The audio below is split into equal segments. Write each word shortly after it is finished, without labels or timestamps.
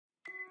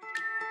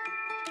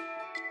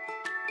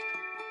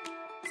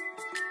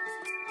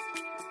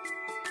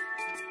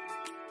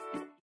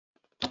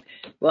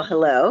Well,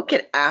 hello,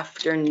 good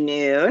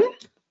afternoon.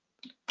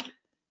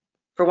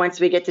 For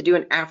once, we get to do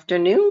an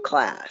afternoon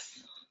class.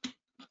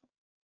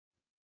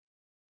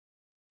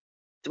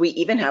 We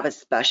even have a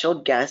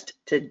special guest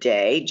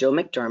today. Joe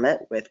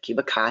McDermott with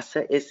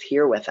CubiCasa is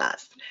here with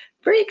us.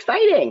 Very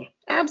exciting.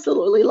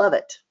 Absolutely love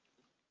it.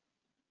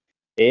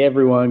 Hey,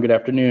 everyone. Good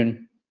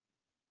afternoon.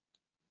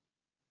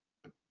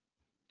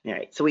 All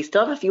right, so we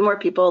still have a few more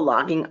people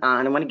logging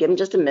on. I want to give them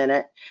just a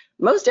minute.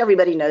 Most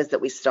everybody knows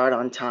that we start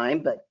on time,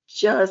 but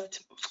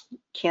just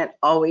can't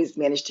always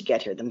manage to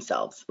get here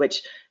themselves,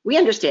 which we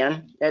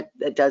understand. That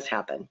does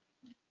happen.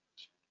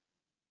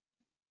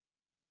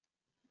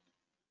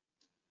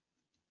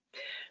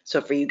 So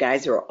for you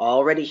guys who are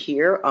already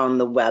here on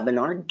the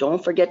webinar,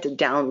 don't forget to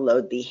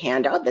download the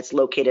handout that's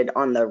located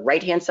on the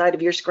right-hand side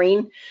of your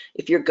screen.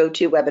 If your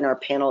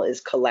GoToWebinar panel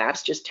is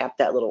collapsed, just tap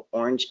that little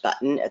orange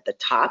button at the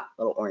top,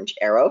 little orange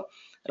arrow.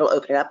 It'll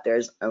open it up.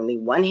 There's only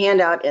one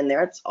handout in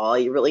there. It's all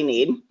you really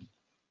need.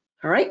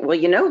 All right, well,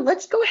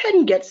 let's go ahead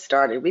and get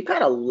started. We've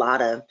got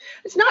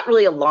it's not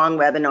really a long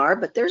webinar,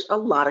 but there's a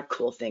lot of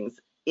cool things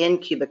in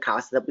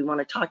CubiCasa that we want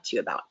to talk to you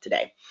about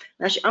today.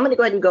 Actually, I'm going to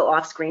go ahead and go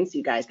off screen so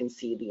you guys can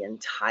see the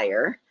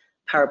entire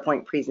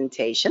PowerPoint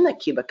presentation that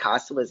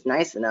CubiCasa was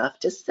nice enough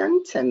to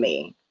send to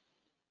me.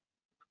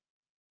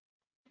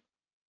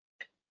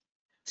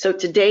 So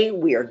today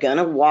we are going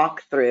to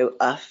walk through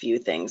a few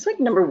things. Like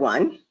number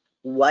one,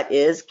 what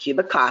is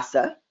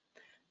CubiCasa?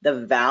 The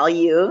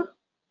value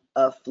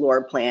of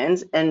floor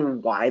plans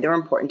and why they're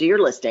important to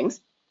your listings.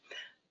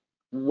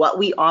 What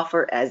we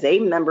offer as a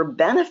member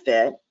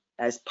benefit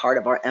as part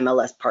of our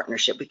MLS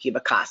partnership with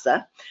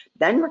CubiCasa.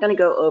 Then we're going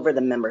to go over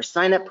the member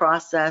sign-up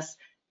process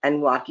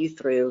and walk you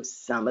through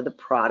some of the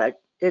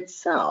product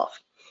itself.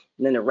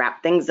 And then to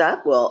wrap things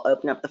up, we'll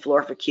open up the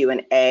floor for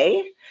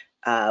Q&A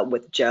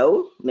with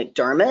Joe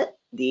McDermott,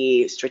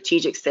 the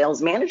Strategic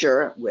Sales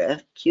Manager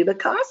with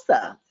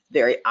CubiCasa.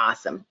 Very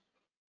awesome.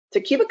 So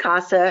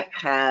CubiCasa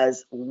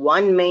has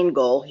one main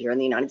goal here in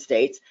the United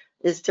States,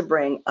 is to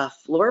bring a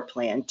floor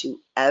plan to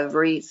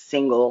every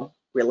single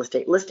real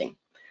estate listing.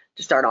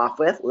 To start off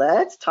with,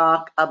 let's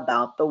talk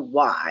about the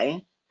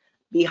why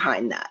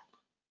behind that.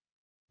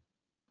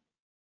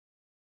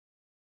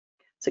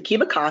 So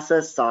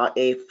CubiCasa saw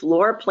a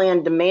floor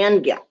plan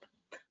demand gap.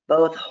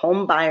 Both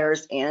home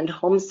buyers and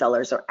home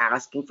sellers are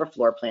asking for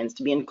floor plans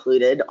to be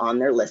included on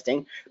their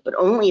listing, but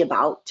only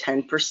about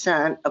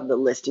 10% of the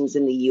listings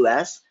in the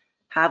US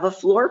have a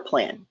floor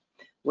plan,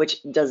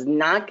 which does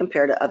not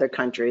compare to other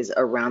countries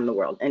around the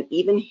world. And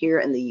even here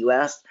in the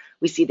US,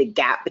 we see the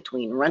gap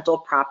between rental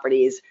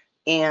properties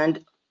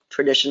and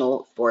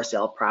traditional for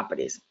sale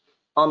properties.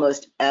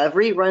 Almost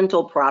every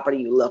rental property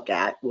you look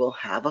at will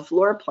have a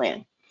floor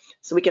plan,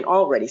 so we can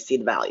already see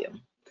the value.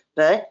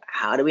 But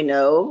how do we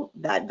know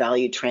that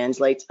value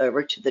translates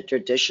over to the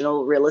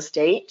traditional real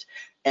estate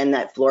and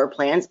that floor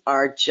plans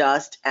are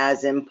just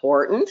as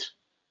important?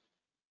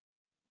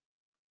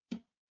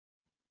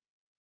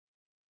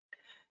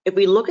 If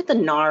we look at the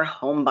NAR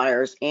home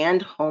buyers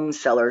and home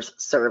sellers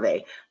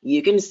survey,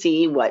 you can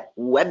see what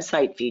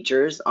website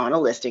features on a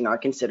listing are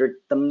considered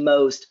the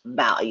most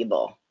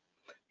valuable.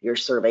 Your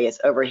survey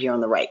is over here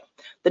on the right.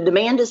 The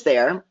demand is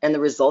there, and the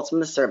results from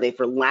the survey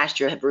for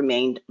last year have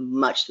remained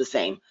much the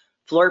same.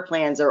 Floor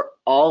plans are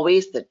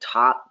always the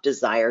top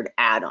desired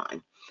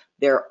add-on.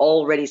 They're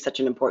already such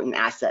an important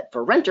asset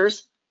for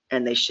renters,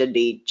 and they should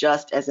be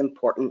just as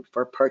important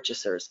for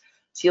purchasers.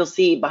 So you'll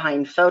see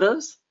behind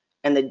photos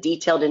and the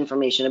detailed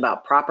information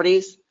about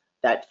properties,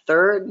 that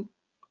third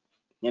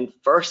and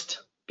first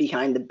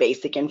behind the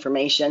basic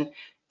information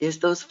is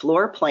those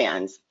floor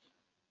plans.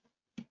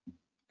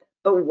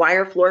 But why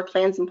are floor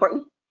plans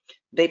important?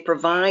 They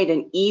provide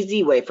an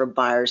easy way for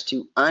buyers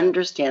to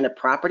understand a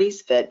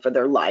property's fit for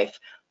their life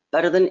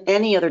better than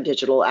any other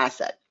digital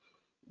asset.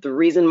 The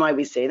reason why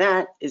we say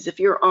that is if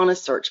you're on a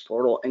search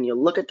portal and you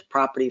look at the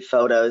property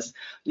photos,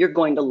 you're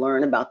going to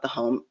learn about the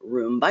home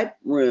room by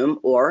room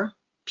or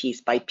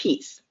piece by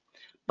piece.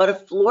 But a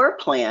floor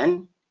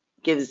plan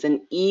gives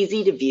an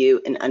easy to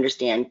view and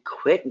understand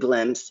quick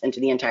glimpse into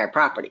the entire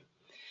property.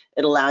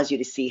 It allows you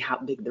to see how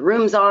big the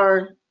rooms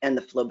are and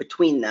the flow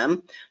between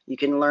them. You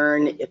can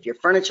learn if your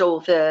furniture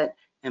will fit,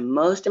 and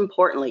most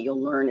importantly,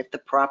 you'll learn if the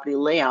property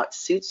layout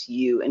suits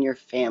you and your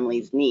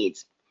family's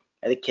needs.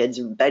 Are the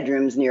kids'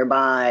 bedrooms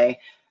nearby?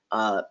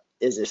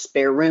 Is there a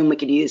spare room we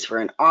could use for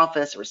an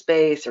office or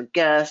space or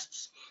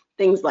guests?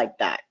 Things like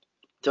that.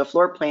 So a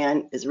floor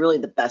plan is really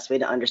the best way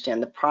to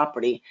understand the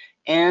property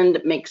and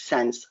make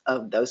sense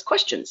of those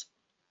questions.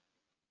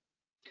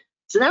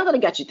 So now that I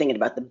got you thinking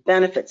about the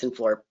benefits of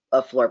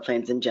floor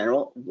plans in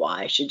general,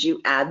 why should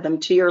you add them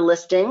to your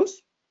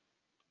listings?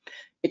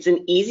 It's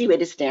an easy way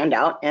to stand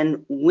out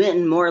and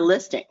win more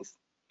listings.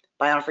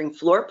 By offering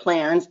floor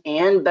plans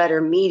and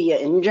better media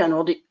in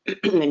general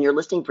in your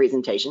listing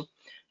presentation,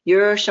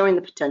 you're showing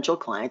the potential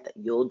client that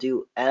you'll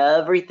do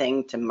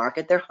everything to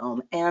market their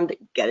home and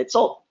get it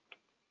sold.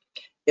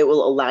 It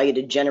will allow you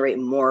to generate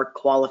more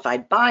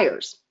qualified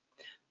buyers.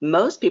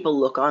 Most people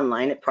look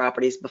online at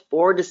properties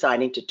before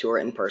deciding to tour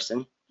in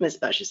person,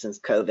 especially since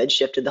COVID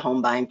shifted the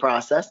home buying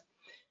process.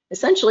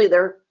 Essentially,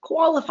 they're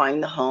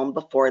qualifying the home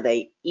before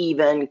they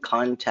even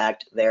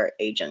contact their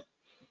agent.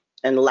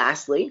 And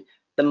lastly,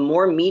 the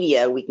more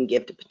media we can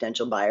give to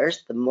potential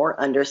buyers, the more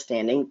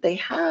understanding they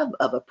have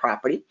of a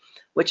property,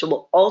 which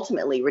will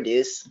ultimately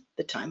reduce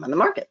the time on the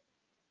market.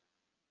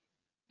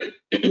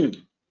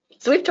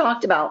 So we've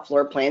talked about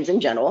floor plans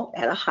in general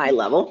at a high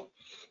level.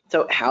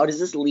 So how does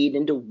this lead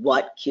into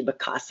what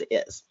CubiCasa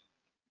is?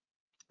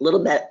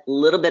 Little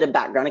bit of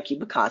background on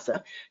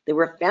CubiCasa. They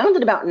were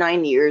founded about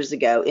 9 years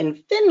ago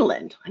in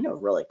Finland. I know,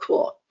 really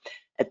cool.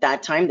 At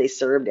that time, they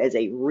served as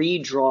a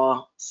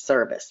redraw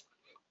service.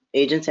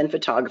 Agents and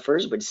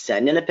photographers would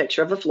send in a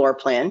picture of a floor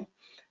plan.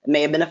 It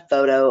may have been a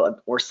photo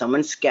or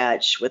someone's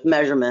sketch with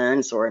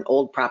measurements or an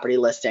old property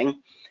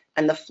listing,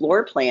 and the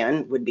floor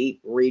plan would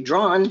be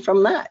redrawn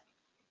from that.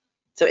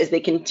 So as they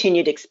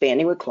continued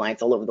expanding with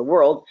clients all over the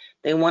world,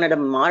 they wanted to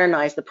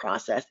modernize the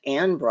process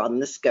and broaden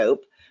the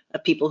scope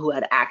of people who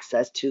had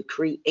access to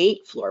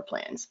create floor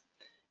plans.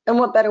 And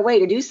what better way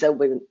to do so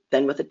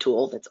than with a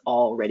tool that's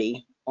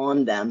already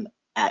on them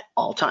at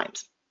all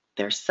times,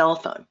 their cell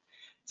phone.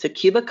 So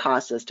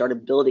CubiCasa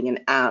started building an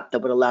app that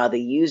would allow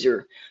the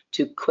user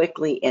to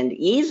quickly and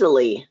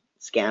easily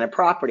scan a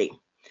property,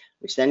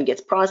 which then gets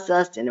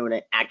processed into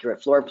an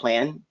accurate floor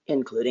plan,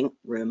 including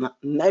room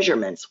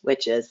measurements,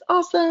 which is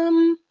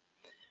awesome.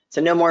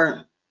 So no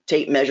more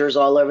tape measures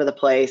all over the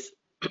place.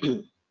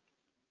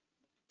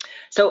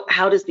 So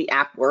how does the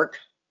app work?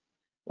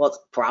 Well, it's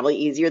probably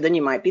easier than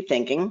you might be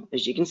thinking.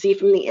 As you can see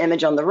from the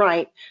image on the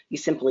right, you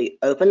simply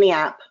open the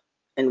app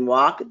and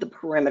walk the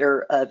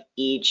perimeter of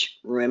each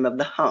room of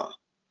the home.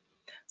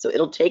 So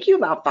it'll take you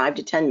about 5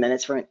 to 10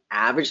 minutes for an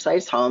average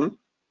sized home.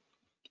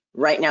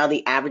 Right now,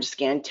 the average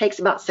scan takes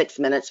about 6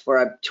 minutes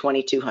for a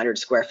 2,200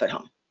 square foot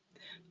home.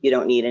 You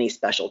don't need any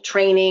special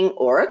training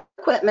or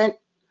equipment,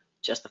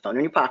 just the phone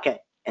in your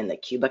pocket and the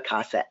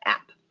CubiCasa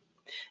app.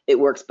 It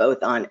works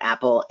both on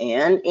Apple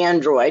and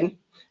Android.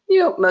 You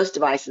know, most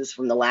devices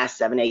from the last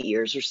 7, 8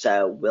 years or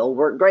so will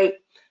work great.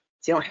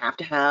 So you don't have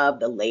to have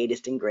the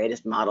latest and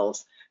greatest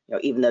models. You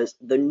know, even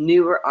the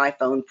newer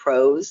iPhone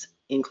Pros,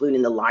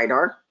 including the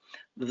LiDAR,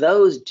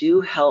 those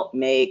do help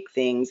make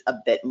things a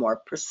bit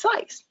more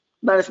precise,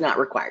 but it's not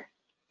required.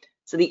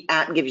 So the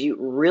app gives you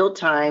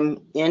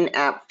real-time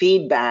in-app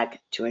feedback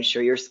to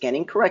ensure you're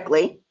scanning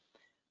correctly.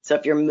 So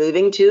if you're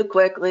moving too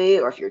quickly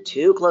or if you're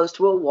too close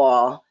to a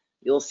wall,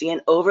 you'll see an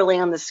overlay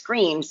on the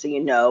screen so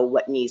you know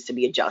what needs to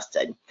be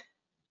adjusted.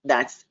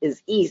 That's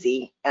as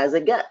easy as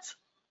it gets.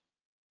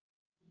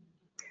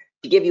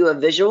 To give you a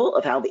visual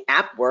of how the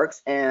app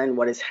works and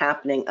what is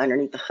happening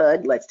underneath the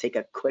hood, let's take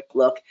a quick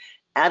look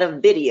at a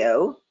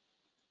video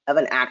of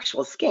an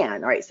actual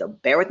scan. All right, so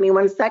bear with me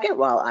 1 second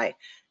while I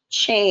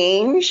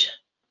change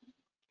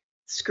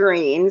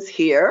screens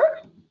here.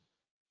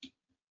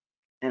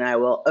 And I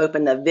will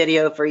open the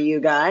video for you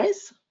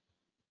guys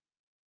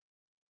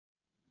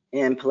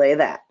and play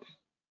that.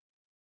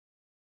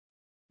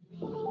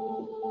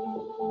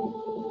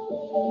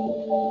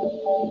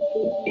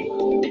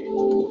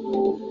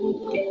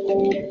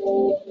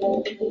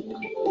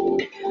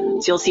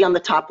 So you'll see on the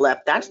top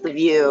left, that's the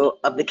view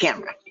of the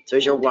camera. So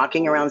as you're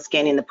walking around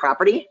scanning the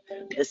property,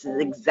 this is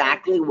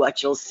exactly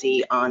what you'll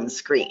see on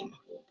screen.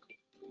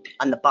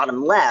 On the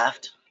bottom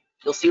left,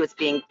 you'll see what's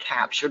being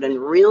captured in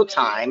real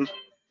time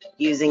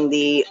using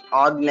the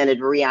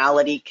augmented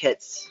reality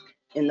kits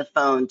in the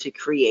phone to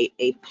create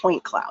a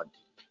point cloud.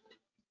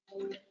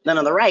 Then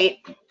on the right,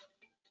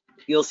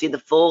 you'll see the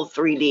full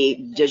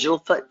 3D digital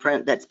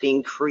footprint that's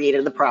being created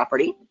of the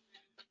property.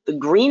 The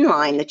green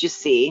line that you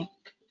see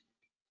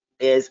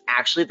is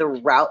actually the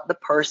route the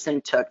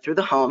person took through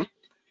the home.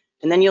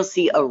 And then you'll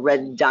see a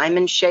red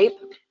diamond shape.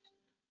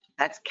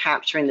 That's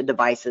capturing the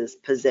device's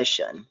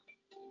position.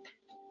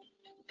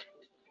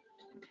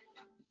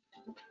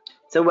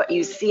 So what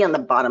you see on the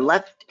bottom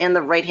left and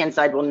the right-hand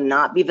side will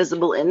not be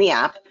visible in the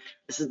app.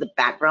 This is the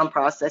background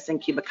processing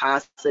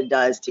CubiCasa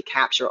does to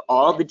capture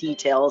all the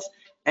details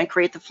and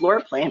create the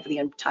floor plan for the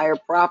entire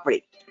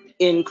property,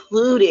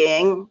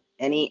 including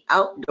any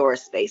outdoor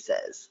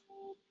spaces.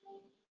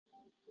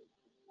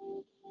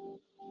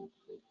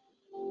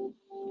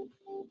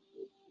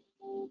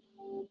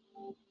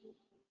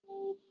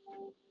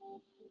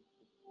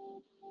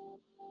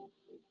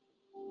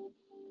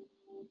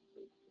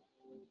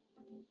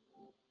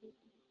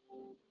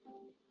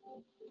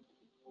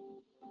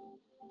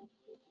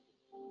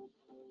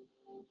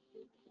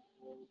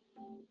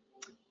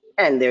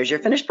 And there's your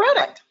finished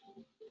product.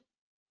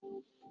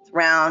 It's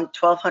around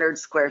 1,200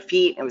 square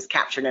feet. It was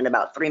captured in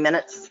about 3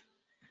 minutes.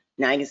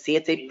 Now you can see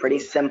it's a pretty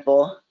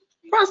simple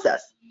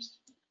process.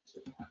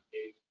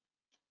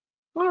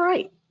 All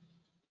right,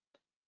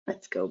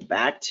 let's go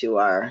back to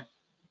our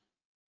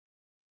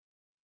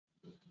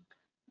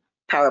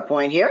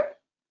PowerPoint here.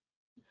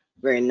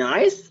 Very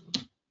nice.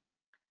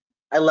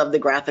 I love the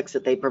graphics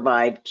that they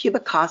provide.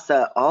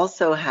 CubiCasa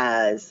also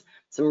has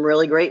some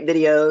really great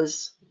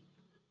videos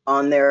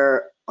on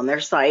their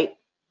site,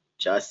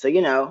 just so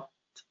you know.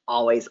 It's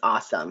always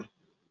awesome.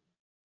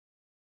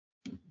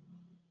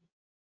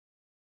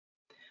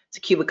 So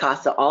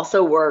CubiCasa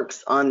also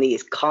works on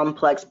these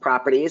complex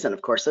properties and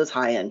of course those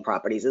high-end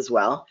properties as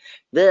well.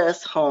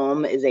 This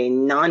home is a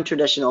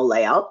non-traditional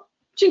layout,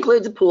 which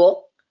includes a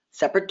pool,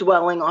 separate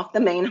dwelling off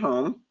the main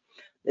home.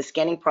 The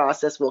scanning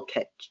process will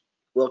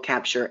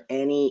capture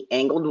any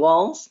angled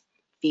walls,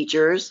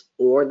 features,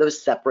 or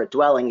those separate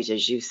dwellings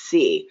as you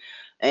see.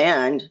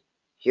 And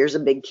here's a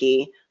big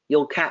key,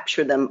 you'll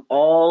capture them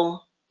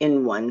all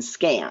in one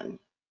scan.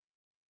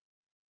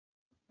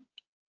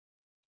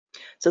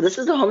 So this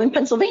is a home in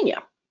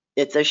Pennsylvania.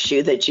 It's a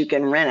shoe that you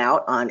can rent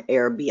out on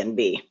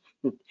Airbnb.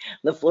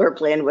 The floor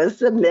plan was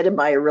submitted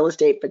by a real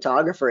estate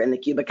photographer in the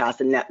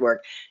CubiCasa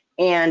network,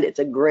 and it's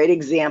a great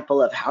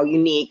example of how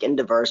unique and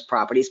diverse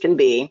properties can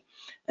be,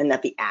 and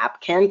that the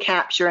app can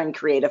capture and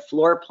create a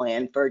floor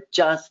plan for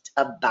just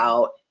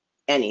about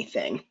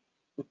anything.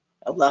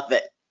 I love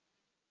it.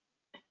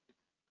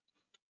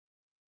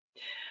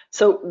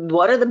 So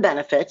what are the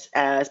benefits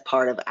as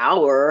part of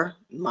our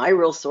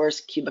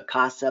MyRealSource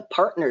CubiCasa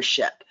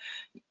partnership?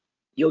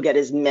 You'll get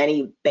as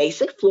many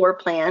basic floor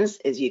plans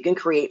as you can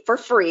create for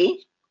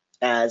free,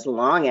 as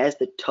long as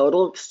the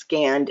total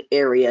scanned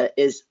area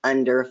is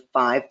under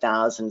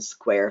 5,000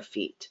 square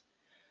feet.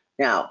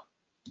 Now,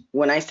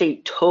 when I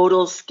say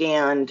total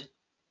scanned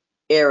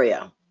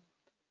area,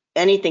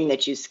 anything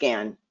that you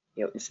scan,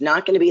 it's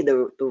not going to be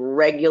the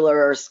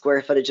regular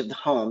square footage of the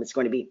home. It's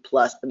going to be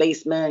plus the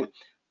basement,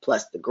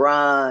 plus the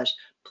garage,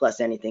 plus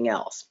anything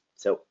else.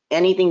 So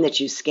anything that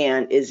you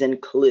scan is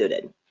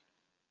included.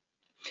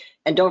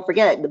 And don't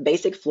forget, the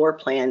basic floor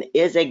plan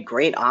is a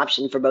great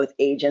option for both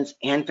agents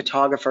and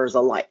photographers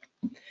alike.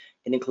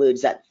 It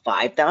includes that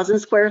 5,000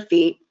 square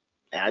feet,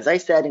 as I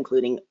said,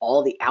 including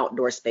all the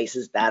outdoor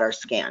spaces that are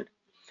scanned,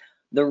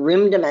 the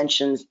room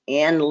dimensions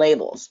and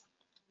labels,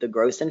 the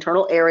gross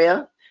internal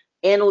area,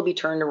 and will be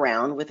turned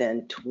around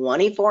within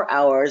 24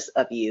 hours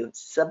of you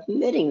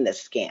submitting the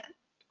scan.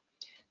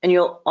 And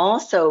you'll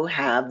also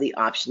have the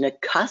option to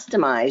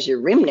customize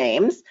your room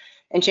names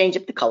and change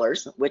up the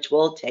colors, which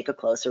we'll take a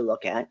closer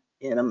look at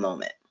in a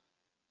moment.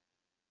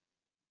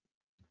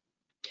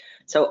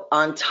 So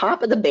on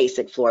top of the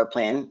basic floor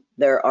plan,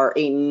 there are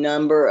a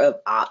number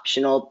of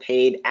optional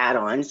paid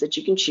add-ons that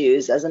you can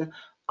choose as an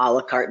a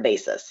la carte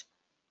basis.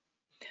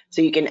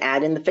 So you can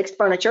add in the fixed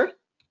furniture.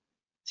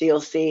 So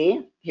you'll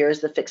see, here's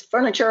the fixed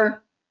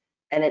furniture,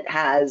 and it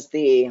has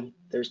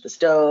there's the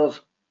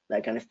stove,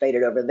 that kind of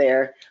faded over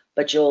there,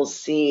 but you'll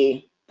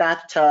see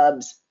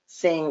bathtubs,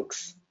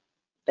 sinks,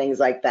 things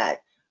like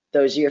that.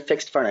 Those are your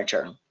fixed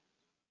furniture.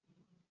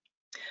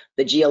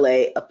 The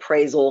GLA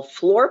appraisal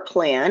floor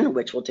plan,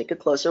 which we'll take a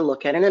closer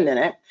look at in a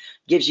minute,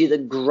 gives you the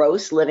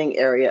gross living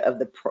area of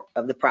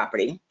the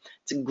property.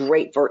 It's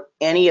great for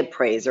any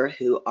appraiser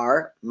who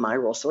are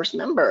MyRealSource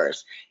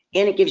members.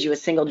 And it gives you a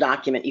single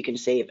document you can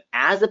save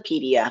as a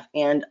PDF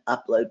and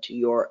upload to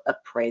your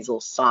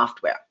appraisal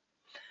software.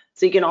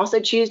 So you can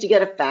also choose to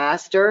get a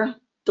faster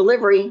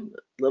delivery,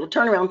 little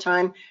turnaround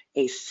time,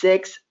 a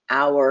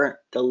 6-hour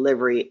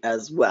delivery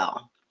as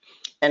well.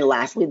 And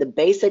lastly, the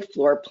basic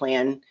floor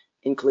plan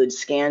includes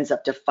scans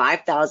up to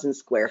 5,000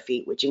 square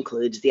feet, which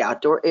includes the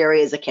outdoor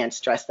areas. I can't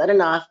stress that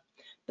enough.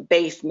 The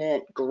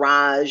basement,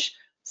 garage.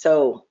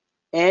 So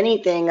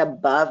anything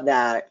above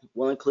that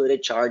will include a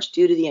charge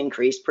due to the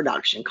increased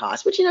production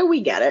cost, which,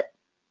 we get it.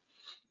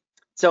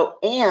 So,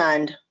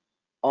 and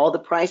all the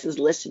prices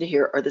listed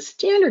here are the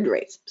standard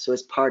rates. So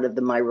as part of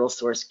the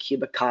MyRealSource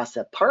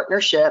CubiCasa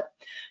partnership,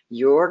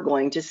 you're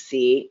going to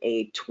see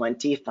a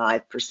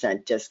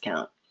 25%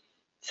 discount.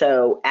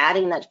 So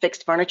adding that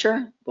fixed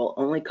furniture will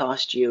only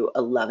cost you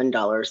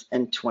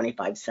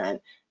 $11.25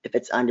 if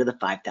it's under the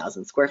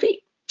 5,000 square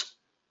feet.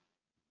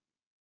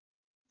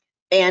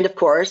 And of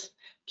course,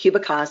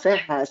 CubiCasa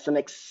has some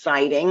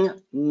exciting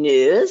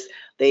news.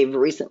 They've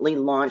recently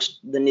launched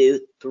the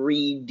new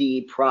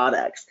 3D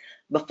products.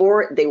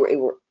 Before, they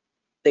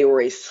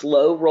were a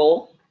slow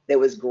roll that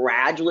was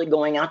gradually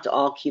going out to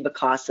all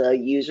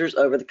CubiCasa users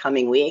over the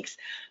coming weeks.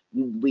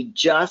 We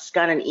just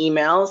got an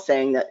email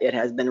saying that it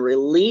has been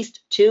released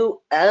to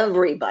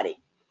everybody.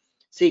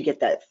 So you get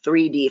that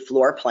 3D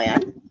floor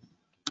plan.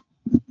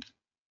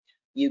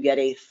 You get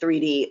a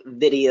 3D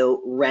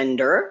video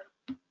render.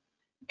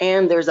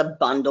 And there's a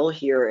bundle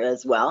here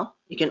as well.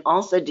 You can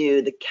also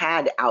do the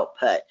CAD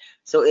output.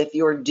 So if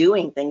you're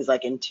doing things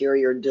like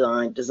interior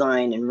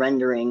design and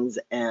renderings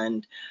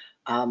and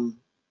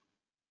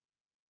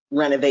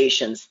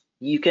renovations,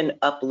 you can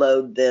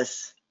upload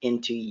this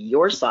into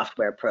your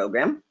software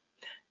program.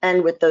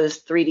 And with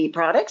those 3D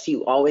products,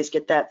 you always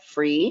get that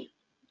free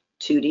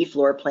 2D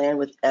floor plan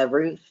with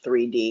every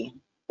 3D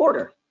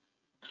order.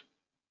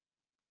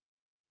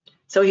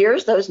 So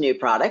here's those new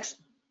products.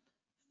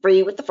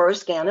 Free with the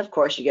first scan, of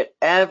course, you get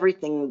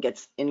everything that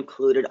gets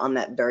included on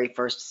that very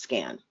first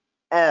scan.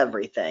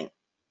 Everything.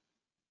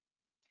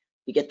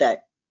 You get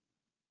that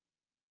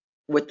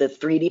with the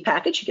 3D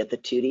package, you get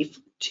the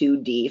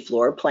 2D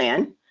floor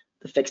plan,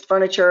 the fixed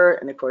furniture,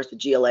 and of course the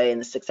GLA and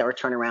the 6-hour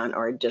turnaround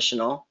are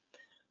additional.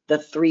 The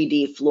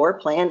 3D floor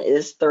plan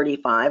is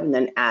 $35, and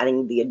then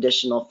adding the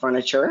additional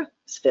furniture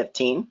is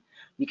 $15.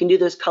 You can do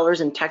those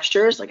colors and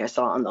textures like I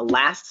saw on the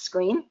last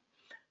screen.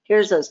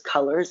 Here's those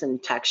colors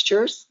and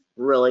textures,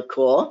 really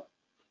cool.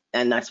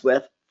 And that's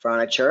with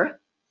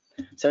furniture.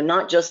 So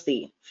not just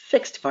the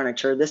fixed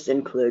furniture, this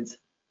includes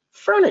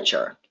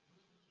furniture.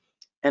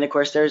 And of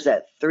course, there's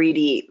that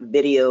 3D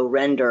video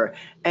render.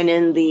 And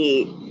in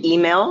the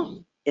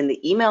email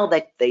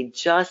that they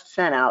just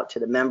sent out to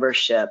the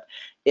membership,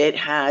 it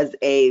has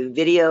a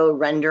video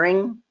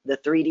rendering, the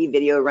 3D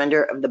video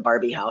render of the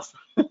Barbie house.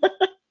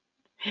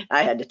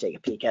 I had to take a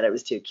peek at it. It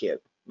was too cute.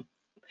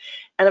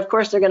 And of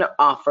course, they're going to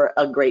offer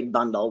a great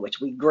bundle, which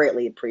we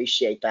greatly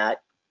appreciate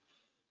that.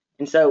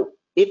 And so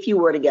if you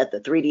were to get the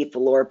 3D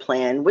floor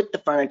plan with the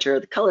furniture,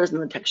 the colors and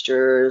the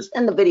textures,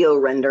 and the video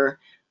render,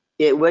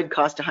 it would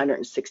cost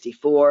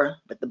 $164,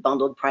 but the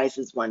bundled price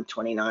is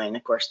 $129.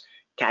 Of course,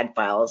 CAD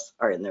files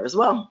are in there as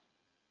well.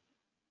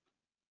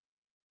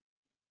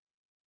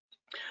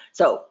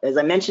 So as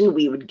I mentioned,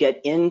 we would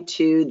get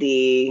into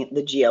the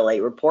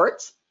GLA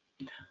reports.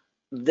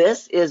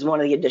 This is one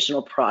of the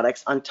additional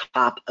products on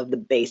top of the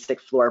basic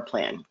floor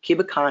plan.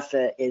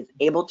 CubiCasa is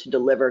able to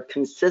deliver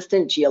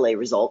consistent GLA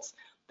results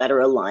that are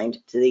aligned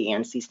to the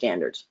ANSI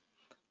standards.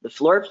 The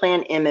floor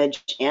plan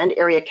image and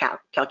area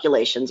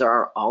calculations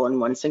are all in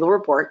one single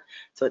report,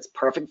 so it's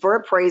perfect for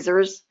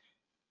appraisers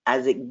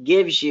as it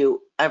gives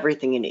you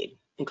everything you need,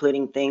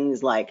 including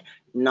things like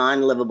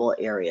non-livable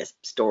areas,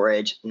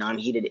 storage,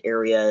 non-heated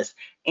areas,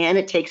 and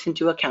it takes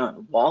into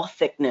account wall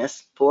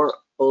thickness for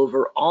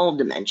overall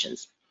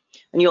dimensions.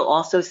 And you'll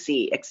also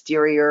see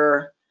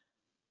exterior,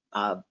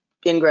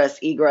 ingress,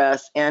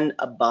 egress, and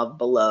above,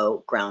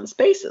 below ground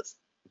spaces.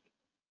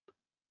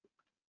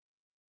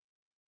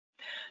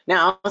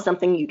 Now,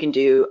 something you can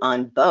do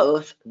on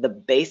both the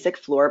basic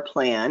floor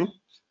plan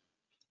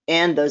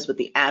and those with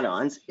the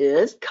add-ons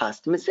is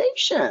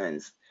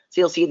customizations.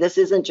 So you'll see this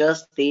isn't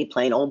just the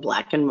plain old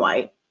black and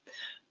white.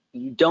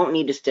 You don't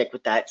need to stick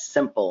with that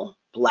simple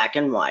black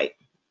and white.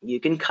 You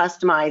can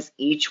customize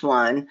each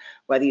one,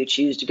 whether you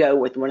choose to go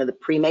with one of the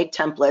pre-made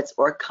templates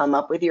or come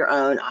up with your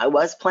own. I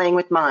was playing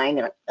with mine,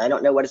 and I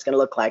don't know what it's going to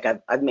look like.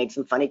 I've made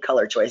some funny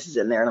color choices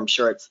in there, and I'm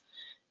sure it's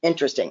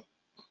interesting.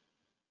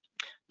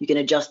 You can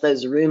adjust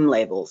those room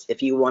labels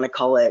if you want to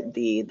call it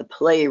the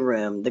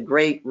playroom, the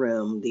great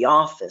room, the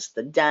office,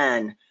 the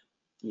den.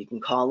 You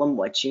can call them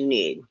what you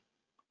need.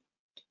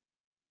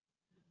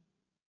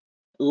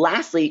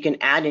 Lastly, you can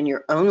add in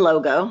your own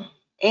logo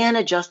and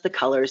adjust the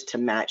colors to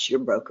match your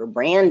broker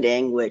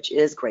branding, which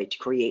is great to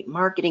create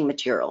marketing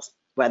materials,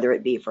 whether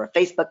it be for a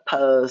Facebook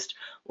post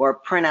or a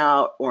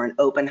printout or an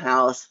open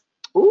house.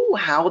 Ooh,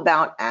 how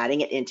about adding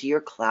it into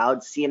your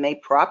cloud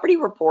CMA property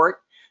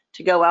report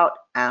to go out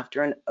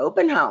after an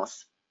open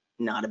house?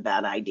 Not a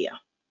bad idea.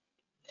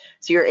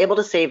 So you're able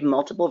to save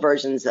multiple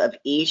versions of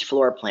each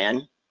floor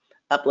plan,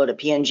 upload a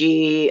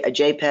PNG, a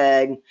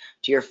JPEG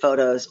to your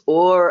photos,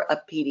 or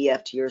a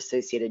PDF to your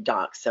associated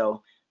docs. So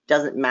it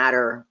doesn't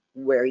matter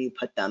where you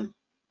put them.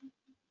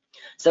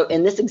 So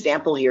in this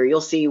example here,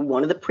 you'll see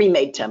one of the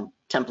pre-made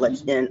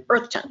templates in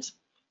earth tones.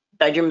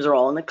 Bedrooms are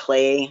all in the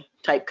clay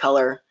type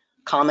color,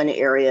 common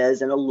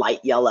areas in a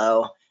light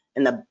yellow,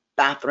 and the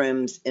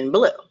bathrooms in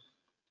blue.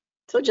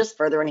 So it just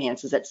further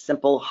enhances that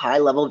simple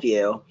high-level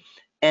view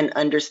and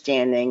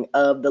understanding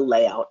of the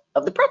layout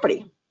of the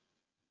property.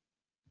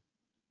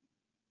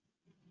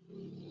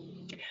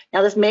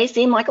 Now, this may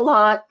seem like a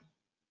lot.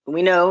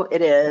 We know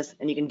it is,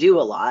 and you can do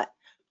a lot.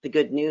 The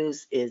good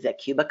news is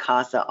that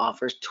CubiCasa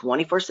offers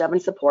 24/7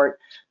 support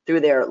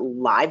through their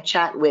live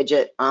chat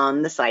widget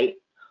on the site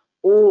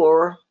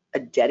or a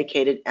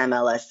dedicated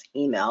MLS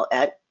email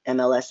at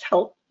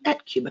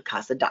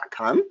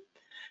mlshelp@cubicasa.com.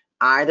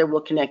 Either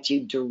will connect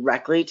you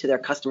directly to their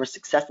customer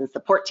success and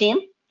support team,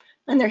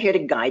 and they're here to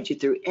guide you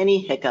through any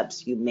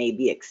hiccups you may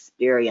be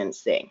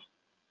experiencing.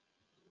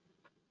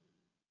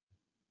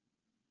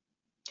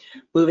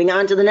 Moving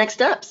on to the next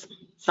steps.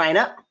 Sign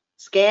up,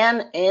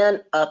 scan,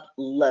 and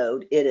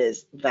upload. It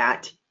is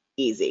that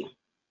easy.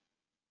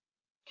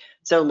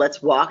 So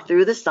let's walk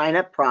through the sign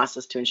up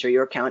process to ensure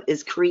your account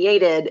is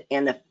created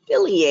and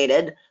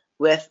affiliated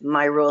with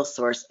My Real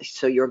Source,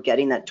 so you're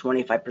getting that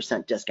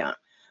 25% discount.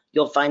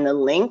 You'll find the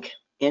link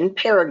in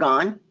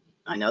Paragon.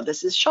 I know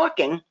this is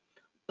shocking,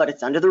 but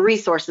it's under the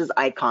resources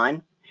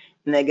icon,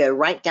 and they go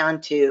right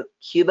down to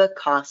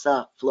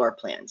CubiCasa floor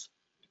plans.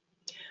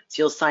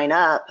 So you'll sign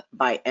up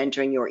by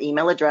entering your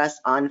email address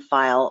on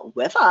file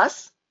with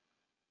us,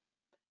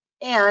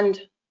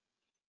 and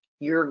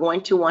you're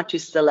going to want to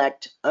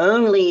select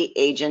only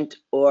agent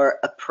or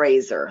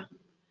appraiser.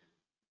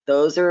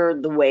 Those are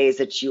the ways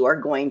that you are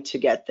going to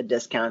get the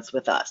discounts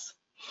with us.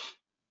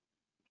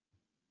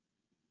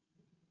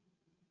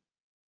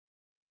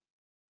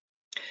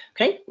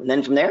 Okay, and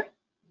then from there,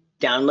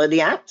 download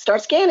the app,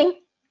 start scanning.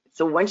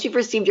 So once you've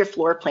received your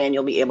floor plan,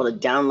 you'll be able to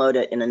download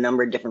it in a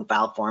number of different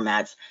file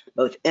formats,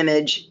 both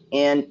image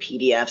and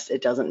PDFs.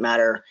 It doesn't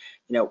matter,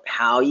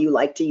 how you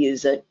like to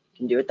use it. You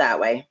can do it that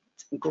way.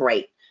 It's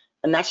great.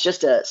 And that's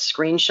just a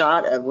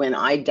screenshot of when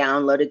I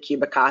downloaded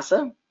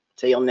CubiCasa.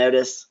 So you'll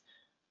notice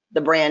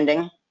the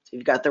branding. So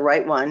you've got the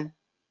right one.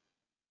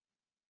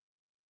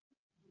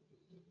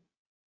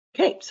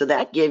 Okay, so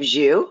that gives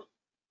you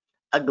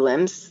a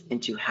glimpse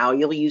into how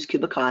you'll use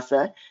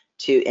CubiCasa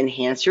to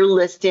enhance your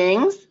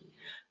listings,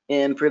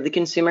 improve the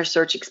consumer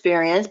search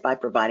experience by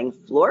providing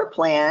floor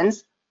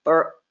plans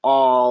for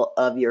all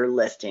of your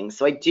listings.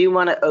 So I do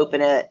want to open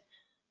it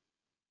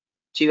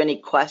to any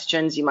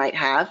questions you might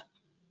have,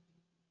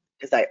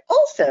 because I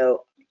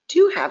also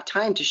do have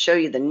time to show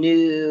you the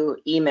new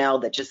email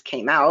that just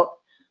came out.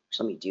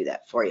 So let me do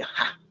that for you.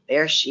 Ha,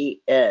 there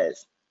she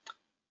is.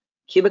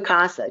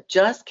 CubiCasa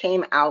just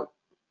came out.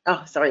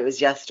 Oh, sorry, it was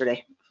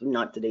yesterday,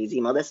 not today's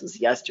email. This was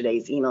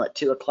yesterday's email at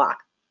 2 o'clock.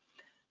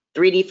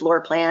 3D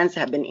floor plans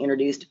have been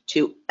introduced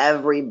to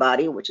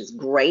everybody, which is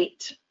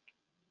great.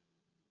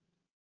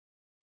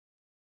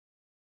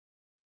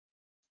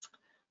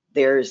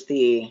 There's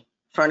the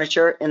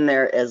furniture in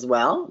there as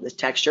well, the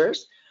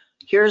textures.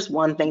 Here's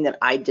one thing that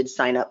I did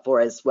sign up for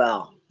as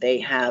well.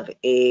 They have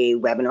a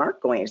webinar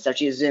going, it's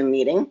actually a Zoom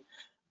meeting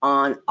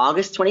on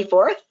August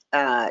 24th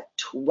at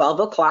 12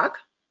 o'clock.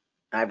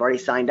 I've already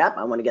signed up.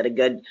 I want to get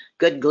a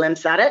good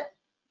glimpse at it.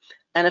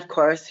 And of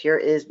course, here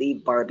is the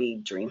Barbie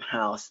Dream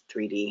House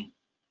 3D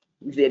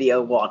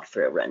video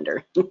walkthrough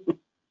render.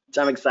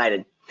 So I'm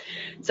excited.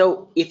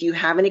 So if you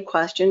have any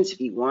questions, if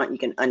you want, you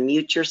can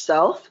unmute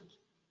yourself.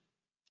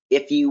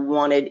 If you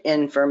wanted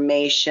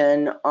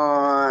information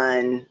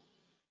on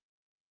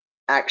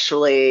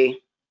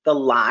actually the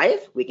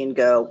live, we can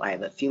go. I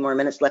have a few more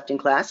minutes left in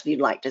class if you'd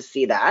like to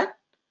see that.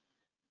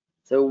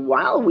 So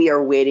while we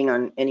are waiting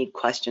on any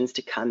questions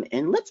to come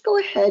in, let's go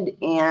ahead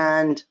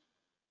and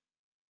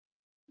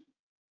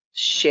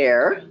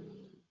share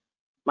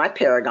my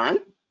Paragon.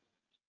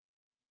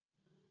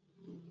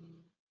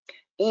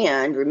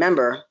 And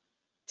remember,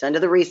 it's under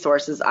the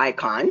resources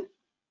icon.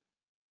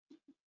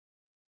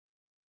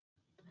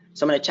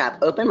 So I'm going to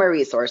tap open my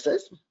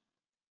resources.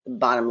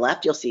 Bottom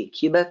left, you'll see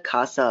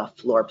CubiCasa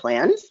floor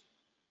plans.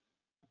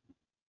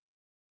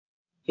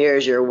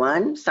 Here's your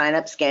one, sign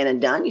up, scan, and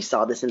done. You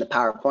saw this in the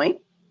PowerPoint.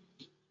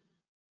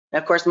 Now,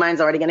 of course, mine's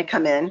already going to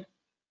come in.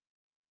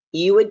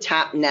 You would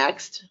tap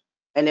next,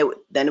 and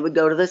then it would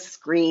go to the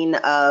screen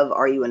of,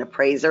 are you an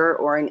appraiser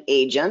or an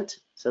agent?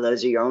 So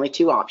those are your only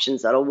two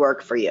options that'll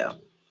work for you.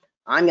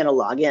 I'm going to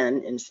log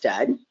in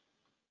instead.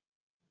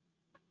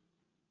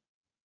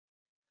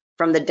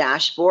 From the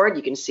dashboard,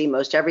 you can see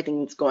most everything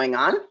that's going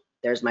on.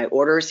 There's my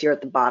orders here at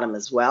the bottom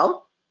as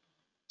well.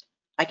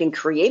 I can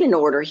create an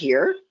order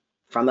here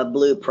from a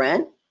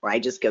blueprint, where I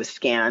just go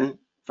scan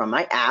from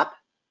my app.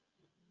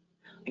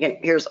 Again,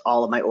 here's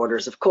all of my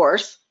orders, of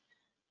course,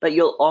 but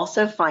you'll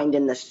also find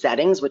in the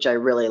settings, which I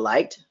really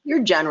liked, your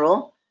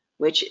general,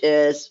 which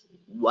is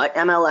what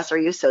MLS are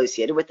you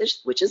associated with,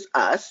 which is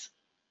us.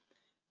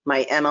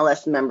 My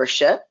MLS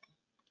membership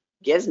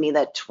gives me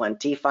that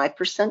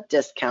 25%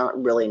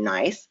 discount, really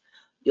nice.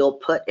 You'll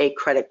put a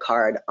credit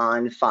card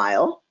on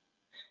file,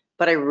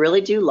 but I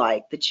really do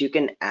like that you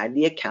can add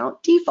the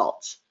account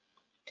defaults.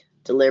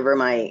 Deliver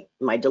my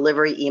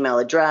delivery email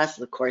address,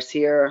 of course,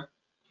 here's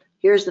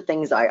the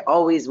things I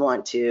always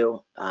want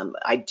to,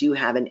 I do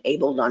have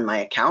enabled on my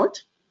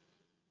account.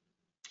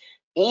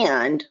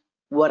 And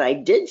what I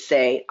did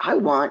say, I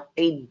want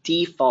a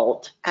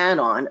default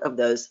add-on of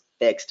those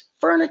fixed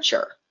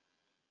furniture.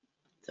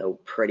 So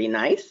pretty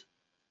nice.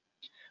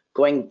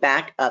 Going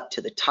back up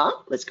to the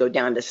top, let's go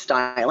down to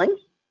styling,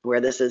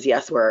 where this is,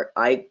 yes, where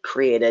I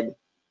created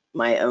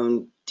my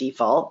own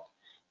default.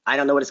 I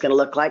don't know what it's going to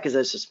look like because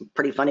it's just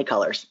pretty funny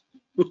colors.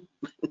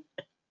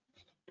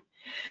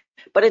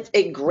 But it's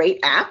a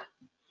great app.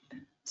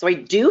 So I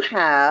do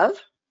have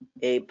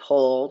a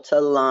poll to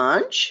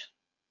launch.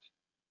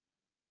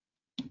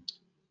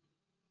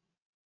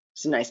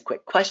 It's a nice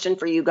quick question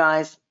for you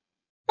guys.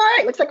 All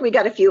right, looks like we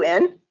got a few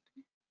in.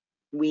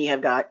 We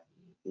have got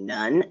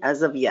none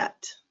as of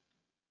yet.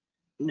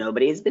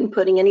 Nobody's been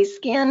putting any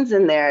scans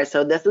in there.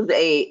 So this is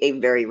a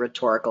very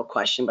rhetorical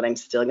question, but I'm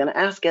still going to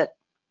ask it.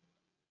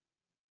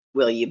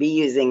 Will you be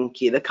using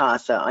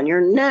CubiCasa on your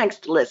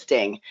next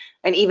listing?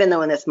 And even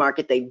though in this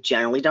market, they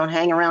generally don't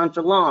hang around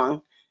for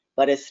long,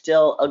 but it's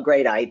still a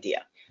great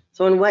idea.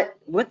 So in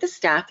what the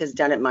staff has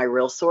done at My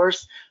Real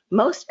Source,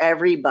 most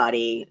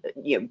everybody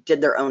did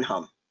their own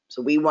home.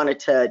 So we wanted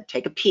to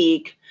take a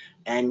peek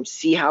and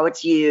see how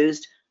it's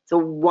used. So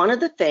one of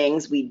the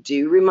things we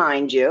do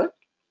remind you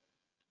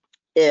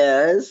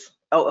is,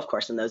 oh, of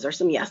course, and those are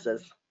some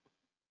yeses.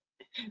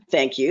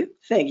 Thank you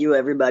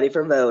everybody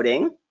for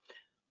voting.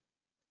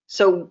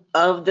 So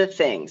of the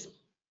things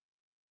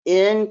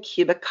in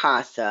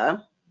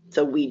CubiCasa,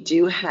 so we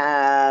do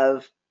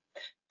have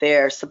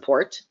their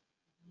support.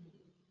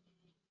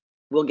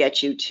 We'll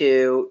get you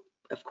to,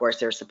 of course,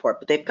 their support,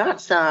 but they've got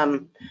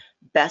some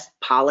best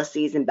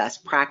policies and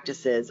best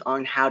practices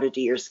on how to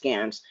do your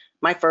scans.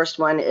 My first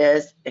one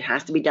is it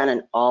has to be done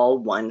in all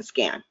one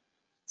scan.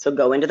 So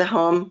go into the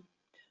home,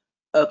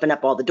 open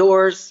up all the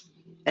doors,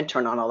 and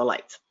turn on all the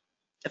lights.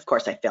 Of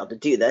course, I failed to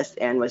do this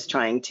and was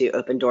trying to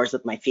open doors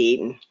with my feet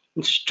and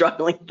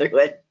struggling through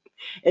it.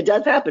 It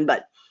does happen,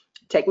 but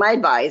take my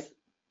advice.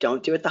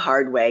 Don't do it the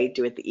hard way.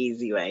 Do it the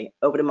easy way.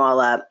 Open them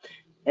all up.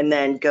 and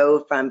then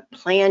go from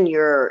plan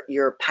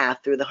your path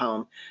through the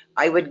home.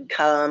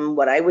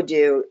 What I would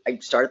do,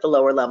 I'd start at the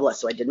lower level.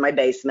 So I did my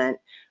basement.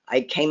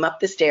 I came up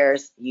the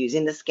stairs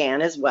using the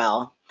scan as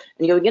well.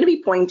 And you're going to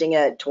be pointing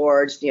it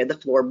towards, the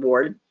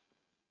floorboard,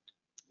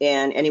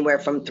 and anywhere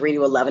from 3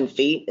 to 11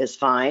 feet is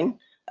fine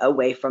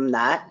away from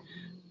that.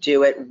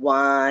 Do it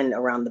one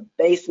around the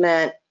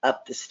basement,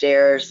 up the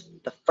stairs,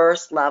 the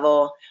first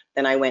level.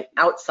 Then I went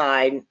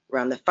outside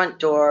around the front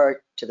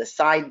door, to the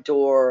side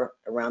door,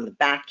 around the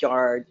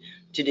backyard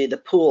to do the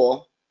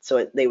pool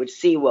so they would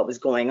see what was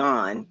going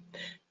on.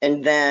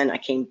 And then I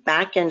came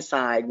back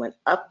inside, went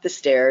up the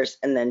stairs,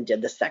 and then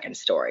did the second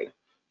story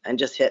and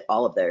just hit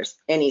all of theirs.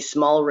 Any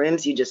small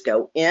rooms, you just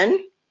go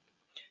in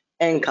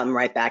and come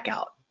right back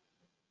out.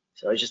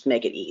 So just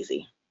make it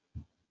easy.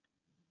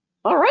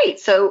 All right,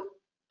 so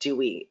do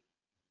we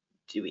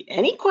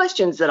any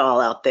questions at all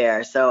out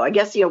there? So I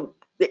guess,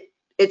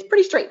 it's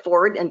pretty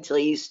straightforward until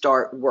you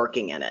start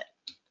working in it.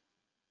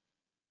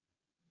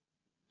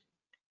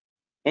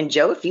 And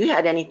Joe, if you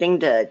had anything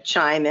to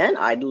chime in,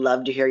 I'd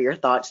love to hear your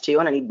thoughts too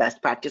on any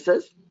best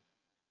practices.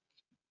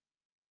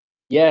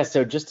 Yeah,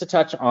 so just to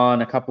touch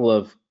on a couple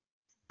of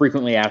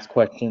frequently asked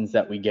questions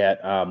that we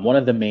get. One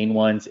of the main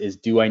ones is,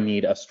 do I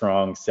need a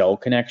strong cell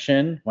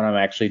connection when I'm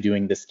actually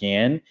doing the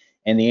scan?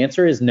 And the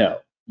answer is no.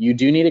 You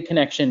do need a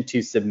connection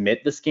to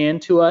submit the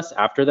scan to us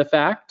after the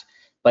fact.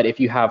 But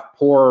if you have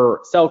poor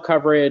cell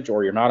coverage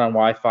or you're not on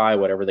Wi-Fi,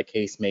 whatever the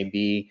case may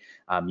be,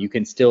 you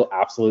can still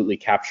absolutely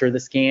capture the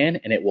scan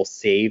and it will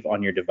save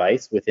on your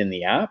device within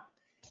the app.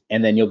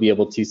 And then you'll be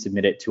able to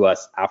submit it to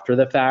us after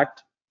the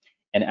fact.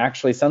 And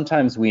actually,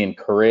 sometimes we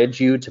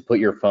encourage you to put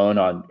your phone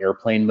on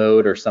airplane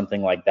mode or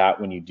something like that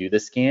when you do the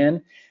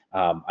scan.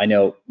 I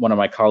know one of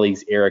my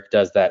colleagues, Eric,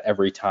 does that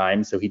every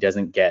time, so he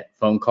doesn't get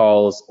phone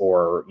calls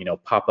or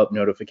pop-up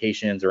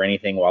notifications or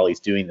anything while he's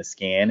doing the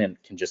scan,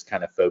 and can just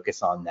kind of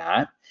focus on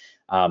that.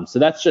 So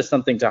that's just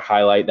something to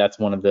highlight. That's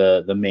one of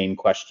the main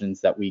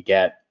questions that we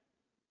get.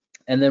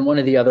 And then one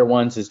of the other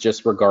ones is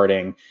just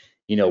regarding,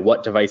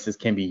 what devices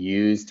can be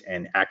used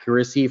and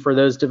accuracy for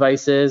those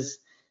devices.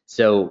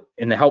 So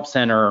in the Help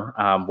Center,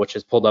 which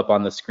is pulled up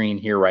on the screen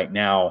here right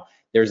now,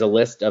 there's a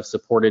list of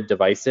supported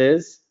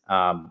devices.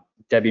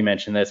 Debbie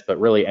mentioned this, but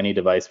really any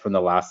device from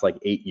the last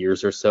 8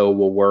 years or so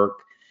will work.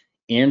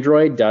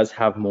 Android does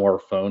have more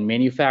phone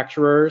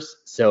manufacturers.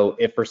 So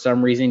if for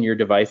some reason your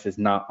device is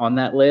not on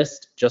that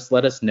list, just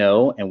let us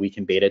know and we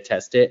can beta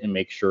test it and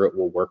make sure it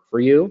will work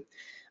for you.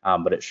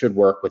 But it should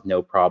work with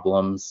no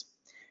problems.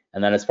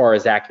 And then as far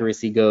as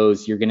accuracy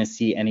goes, you're going to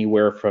see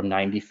anywhere from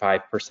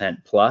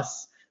 95%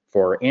 plus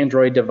for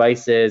Android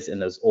devices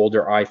and those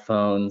older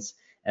iPhones,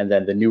 and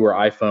then the newer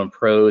iPhone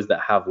Pros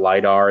that have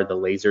LiDAR, the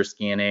laser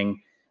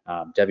scanning.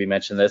 Debbie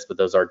mentioned this, but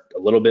those are a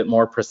little bit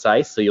more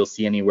precise. So you'll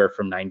see anywhere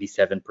from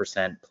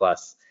 97%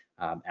 plus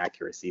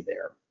accuracy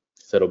there.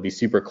 So it'll be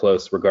super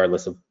close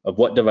regardless of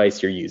what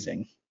device you're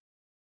using.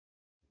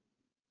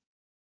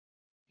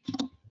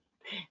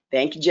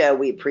 Thank you, Joe.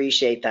 We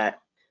appreciate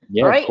that.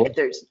 Yeah, all right, if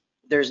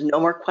there's no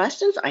more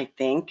questions, I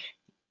think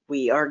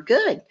we are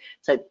good.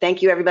 So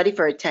thank you everybody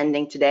for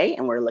attending today,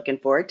 and we're looking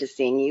forward to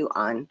seeing you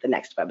on the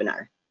next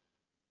webinar.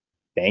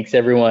 Thanks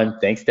everyone.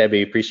 Thanks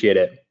Debbie, appreciate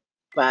it.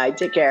 Bye,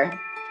 take care.